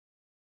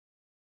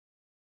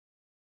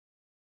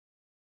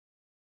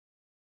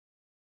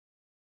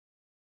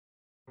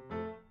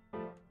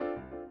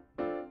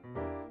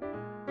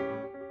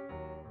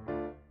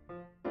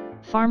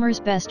Farmers'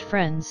 best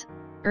friends,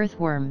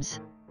 earthworms.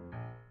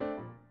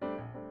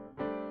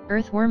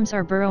 Earthworms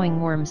are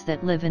burrowing worms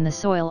that live in the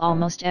soil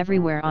almost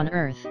everywhere on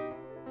Earth.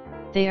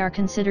 They are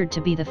considered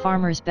to be the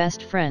farmer's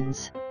best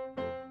friends.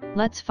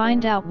 Let's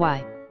find out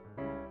why.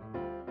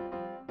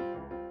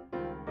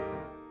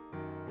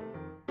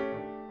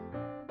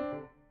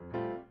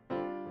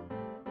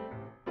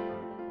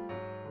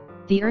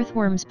 The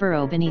earthworms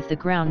burrow beneath the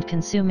ground,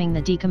 consuming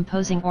the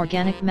decomposing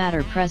organic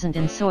matter present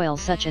in soil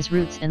such as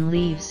roots and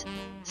leaves,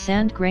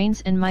 sand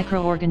grains and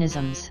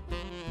microorganisms.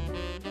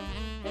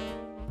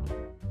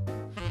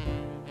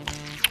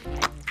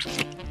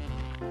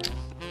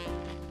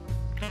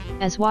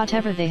 As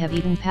whatever they have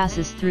eaten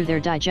passes through their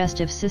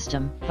digestive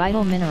system,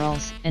 vital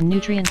minerals and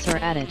nutrients are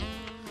added.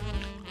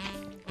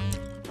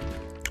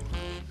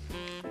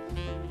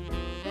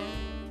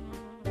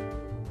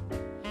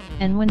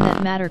 And when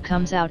that matter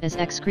comes out as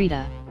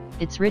excreta,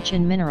 it's rich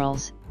in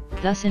minerals,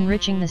 thus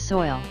enriching the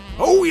soil.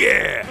 Oh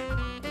yeah!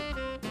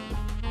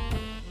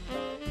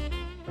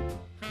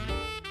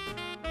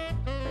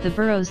 The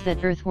burrows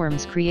that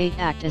earthworms create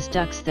act as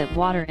ducts that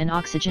water and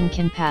oxygen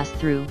can pass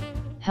through,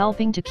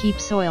 helping to keep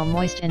soil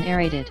moist and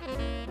aerated.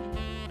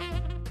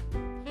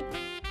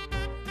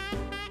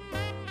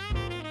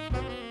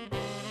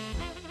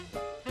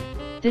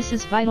 This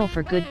is vital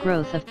for good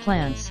growth of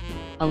plants,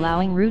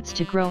 allowing roots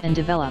to grow and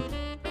develop.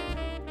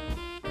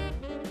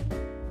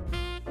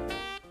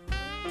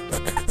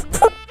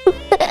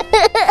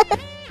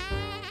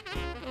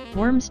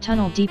 Worms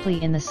tunnel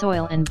deeply in the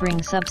soil and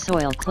bring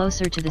subsoil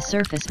closer to the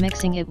surface,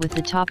 mixing it with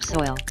the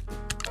topsoil.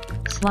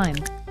 Slime,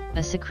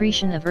 a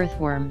secretion of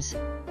earthworms,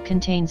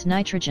 contains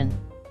nitrogen.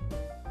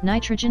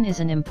 Nitrogen is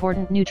an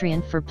important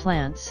nutrient for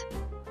plants.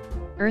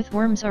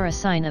 Earthworms are a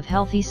sign of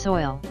healthy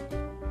soil.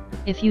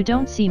 If you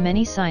don't see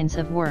many signs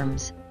of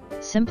worms,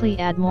 simply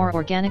add more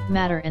organic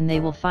matter and they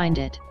will find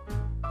it.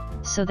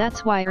 So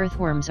that's why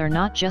earthworms are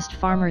not just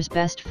farmers'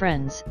 best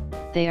friends,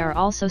 they are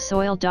also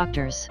soil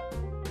doctors.